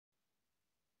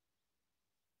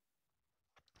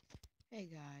Hey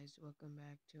guys, welcome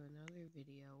back to another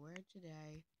video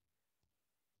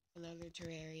another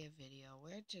Terraria video,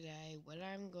 where today what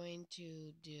I'm going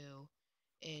to do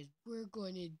is we're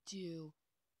going to do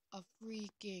a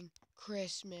freaking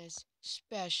Christmas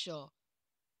special.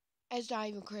 It's not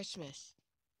even Christmas.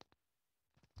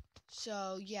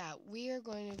 So yeah, we are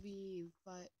going to be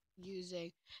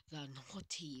using the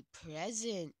naughty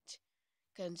present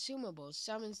consumable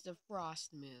summons the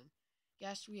frost moon.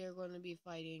 Yes, we are going to be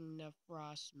fighting the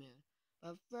frost moon.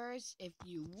 But first, if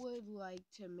you would like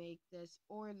to make this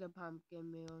or the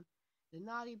pumpkin moon, the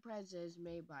naughty present is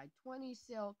made by 20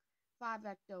 silk, 5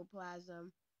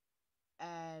 ectoplasm,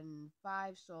 and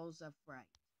 5 souls of fright.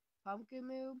 Pumpkin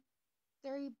moon,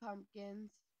 30 pumpkins,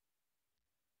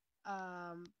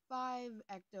 5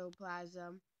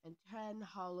 ectoplasm, and 10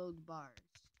 hollowed bars.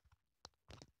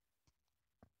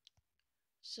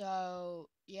 So,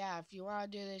 yeah, if you want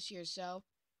to do this yourself,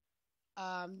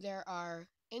 there are,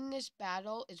 in this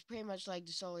battle, it's pretty much like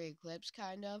the solar eclipse,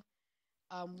 kind of.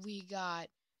 We got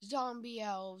zombie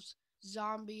elf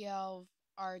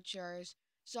archers,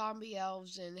 zombie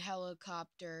elves and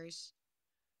helicopters.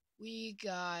 We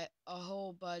got a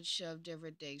whole bunch of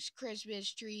different things,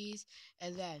 Christmas trees,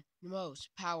 and then the most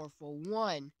powerful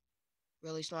one.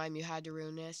 Really, Slime, you had to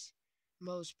ruin this.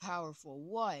 Most powerful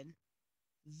one,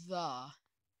 the,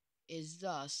 is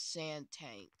the sand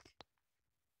tank.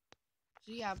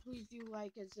 So yeah, please do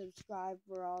like and subscribe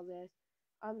for all this.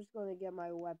 I'm just going to get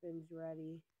my weapons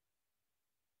ready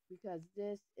because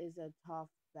this is a tough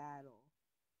battle.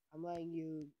 I'm letting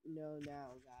you know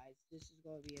now, guys. This is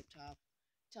going to be a tough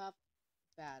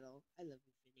battle. I love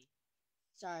you, Finny.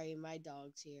 Sorry, my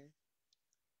dog's here.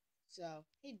 So,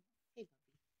 hey, puppy.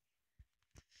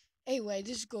 Anyway,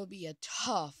 this is going to be a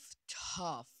tough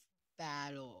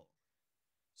battle.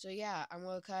 So yeah, I'm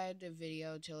going to cut the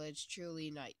video till it's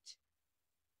truly night.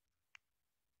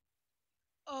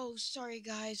 Oh, sorry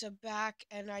guys, I'm back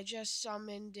and I just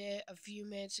summoned it a few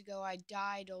minutes ago. I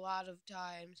died a lot of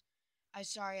times. I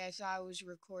thought I was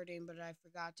recording, but I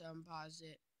forgot to unpause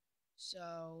it.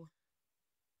 So,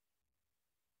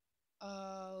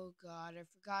 oh god, I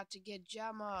forgot to get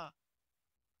Gemma.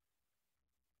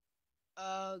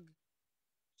 Ugh,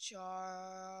 charge.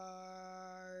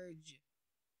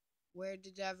 Where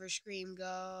did Everscream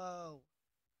go?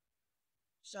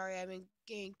 Sorry, I've been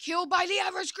getting killed by the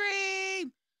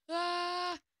Everscream!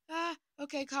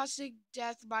 Okay, caustic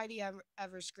death by the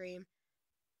Everscream.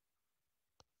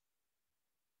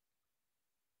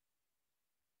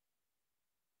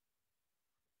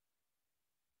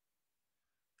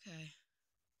 Okay.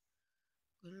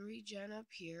 Gonna regen up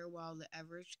here while the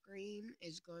Everscream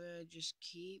is gonna just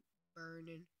keep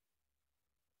burning.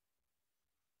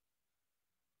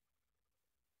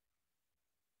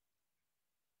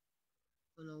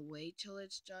 Gonna wait till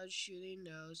it's done shooting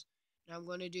those. And I'm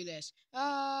gonna do this.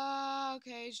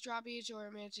 Okay, it's dropping its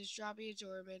ornaments. It's dropping its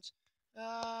ornaments.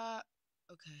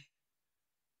 Okay.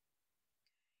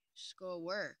 It's gonna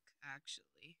work,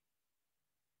 actually.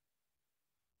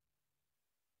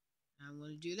 I'm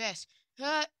gonna do this.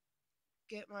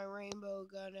 Get my rainbow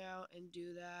gun out and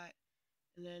do that.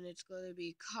 And then it's gonna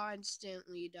be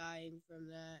constantly dying from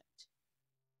that.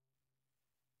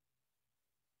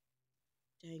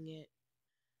 Dang it.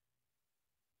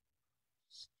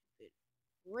 Stupid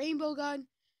rainbow gun.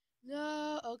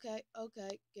 No, okay,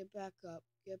 get back up,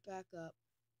 get back up.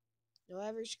 Don't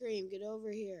ever scream, get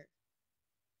over here.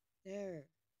 There.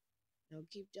 No,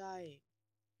 keep dying.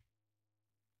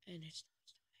 And it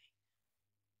stops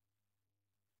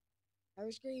dying.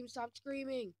 Ever scream, stop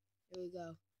screaming. Here we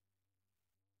go.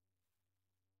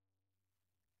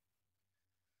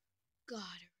 God,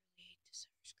 I really hate this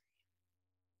ever scream.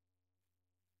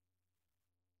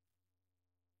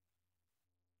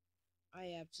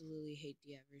 I absolutely hate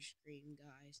the ever scream,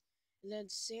 guys. And then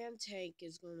Sand Tank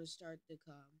is going to start to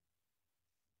come.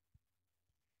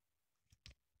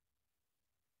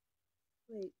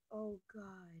 Wait, oh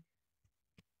god.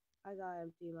 I gotta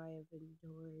empty my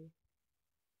inventory.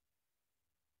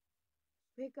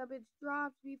 Pick up its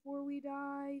drops before we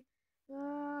die.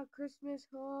 Christmas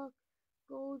hook,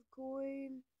 gold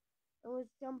coin. And let's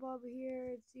jump up here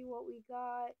and see what we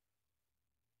got.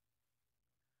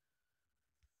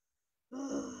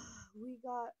 We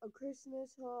got a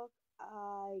Christmas hook.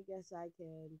 I guess I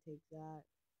can take that.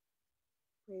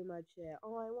 Pretty much it.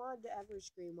 Oh, I wanted the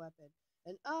Everscream weapon.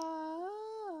 And,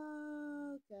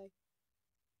 okay.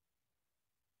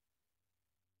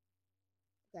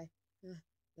 Okay.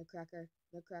 Nutcracker,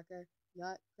 Nutcracker,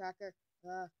 Nutcracker.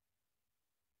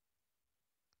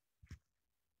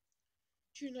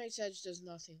 True Knight's Edge does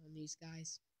nothing on these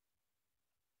guys.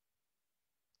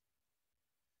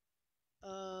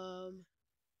 Um,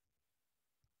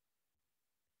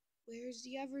 where's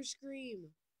the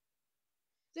Everscream?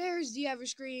 There's the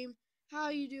Everscream. How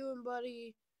you doing,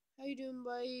 buddy? How you doing,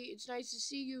 buddy? It's nice to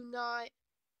see you. Not.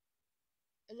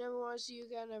 I never want to see you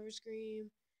again. Everscream.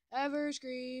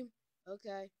 Everscream.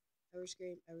 Okay.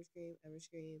 Everscream. Everscream.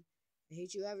 Everscream. I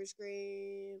hate you,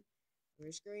 Everscream.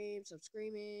 Everscream. Stop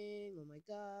screaming. Oh my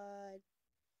god.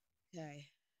 Okay.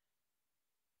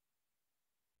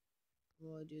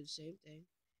 We'll do the same thing.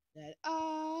 That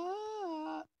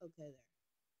okay there.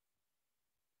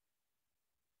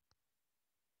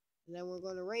 And then we're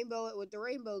gonna rainbow it with the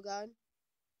rainbow gun.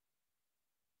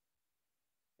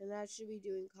 And that should be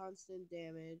doing constant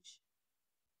damage.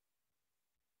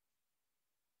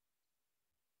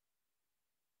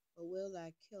 But will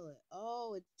that kill it?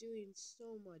 Oh, it's doing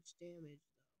so much damage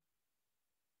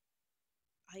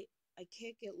though. I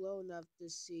can't get low enough to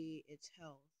see its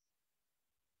health.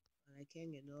 But I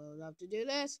can get low enough to do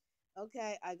this.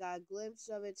 Okay, I got a glimpse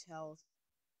of its health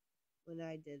when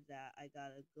I did that. I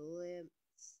got a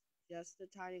glimpse, just a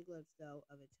tiny glimpse though,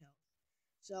 of its health.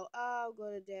 So I'm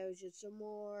going to damage it some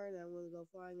more, and I'm going to go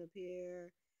flying up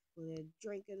here. I'm going to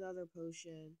drink another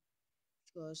potion.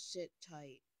 It's going to sit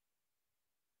tight.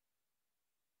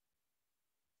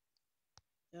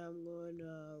 Now I'm going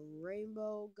to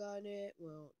rainbow gun it.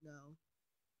 Well, no.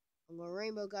 I'm going to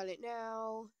rainbow gun it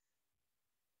now.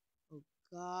 Oh,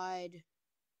 God.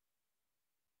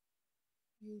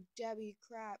 You Debbie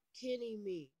crap kidding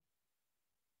me.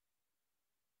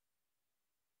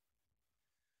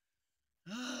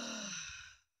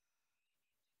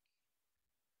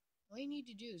 All you need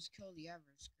to do is kill the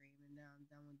Everscream, and now I'm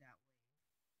done with that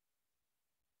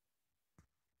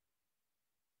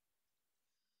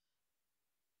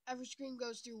wave. Everscream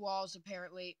goes through walls,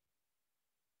 apparently.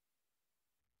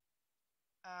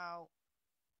 Ow.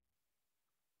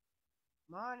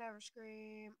 Come on,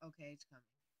 Everscream. Okay, it's coming.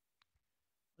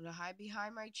 I'm gonna hide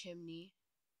behind my chimney.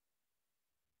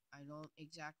 I don't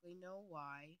exactly know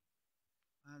why.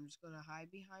 I'm just gonna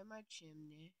hide behind my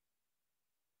chimney.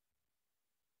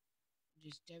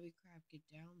 Just Debbie crap, get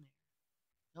down there.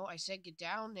 No, I said get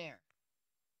down there.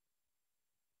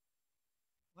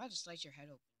 Why have to slice your head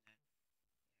open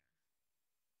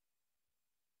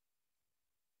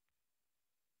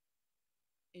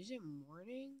then? Is it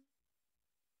morning?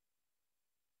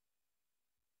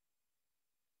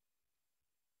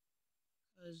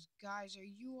 Cause guys, are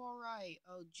you alright?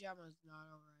 Oh, Gemma's not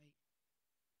alright.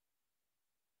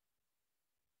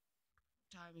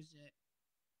 What time is it?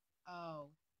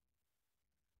 Oh.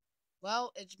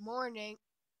 Well, it's morning.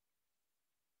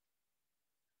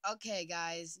 Okay,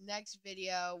 guys, next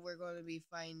video, we're going to be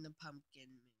fighting the pumpkin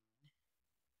moon.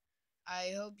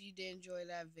 I hope you did enjoy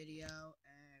that video,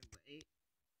 and wait.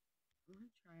 I'm going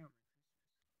to try out my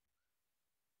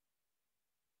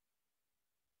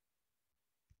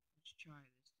Christmas. Let's try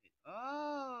this thing.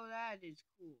 Oh, that is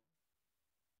cool.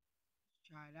 Let's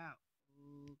try it out. Okay,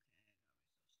 I got myself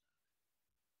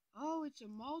stuck. Oh, it's a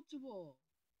multiple.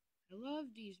 I love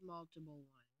these multiple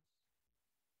ones.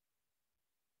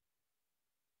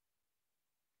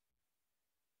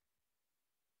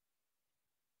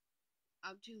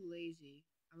 I'm too lazy.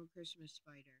 I'm a Christmas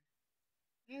spider.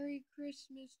 Merry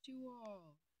Christmas to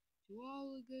all. To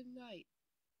all a good night.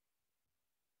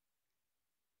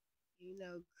 You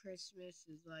know, Christmas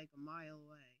is like a mile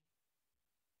away.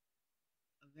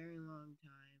 A very long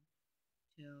time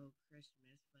till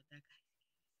Christmas, but that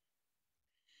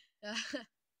guy.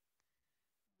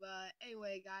 But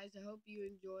anyway, guys, I hope you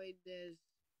enjoyed this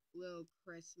little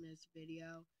Christmas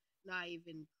video. Not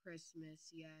even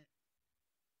Christmas yet.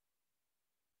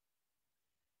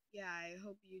 Yeah, I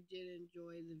hope you did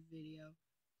enjoy the video.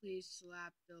 Please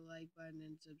slap the like button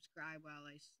and subscribe while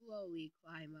I slowly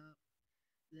climb up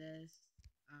this.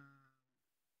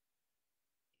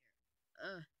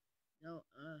 Here. No,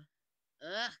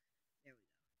 There we go.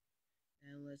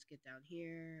 And let's get down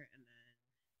here, and then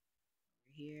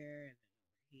over here, and then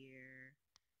over here,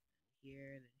 and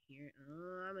here, then here.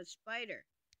 Oh, I'm a spider.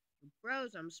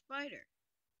 Bros, I'm a spider.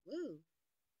 Woo.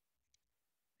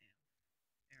 Bam.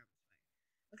 There, I'm a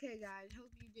spider. Okay, guys,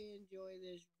 hope you did enjoy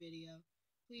this video.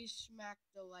 Please smack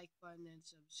the like button and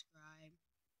subscribe.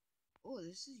 Oh,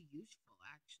 this is useful,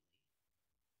 actually.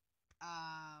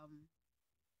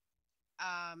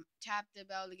 Tap the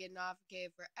bell to get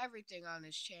notified for everything on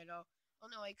this channel. Oh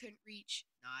no, I couldn't reach.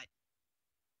 Not.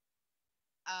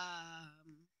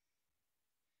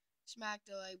 Smack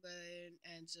the like button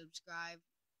and subscribe.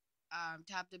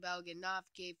 Tap the bell, get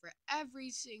notified for every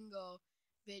single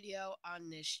video on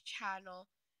this channel.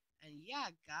 And yeah,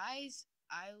 guys,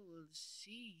 I will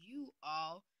see you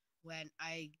all when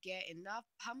I get enough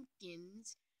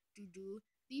pumpkins to do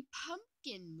the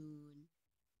pumpkin moon.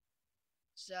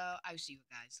 So I'll see you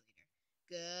guys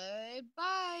later.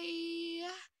 Goodbye,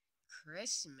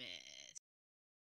 Christmas.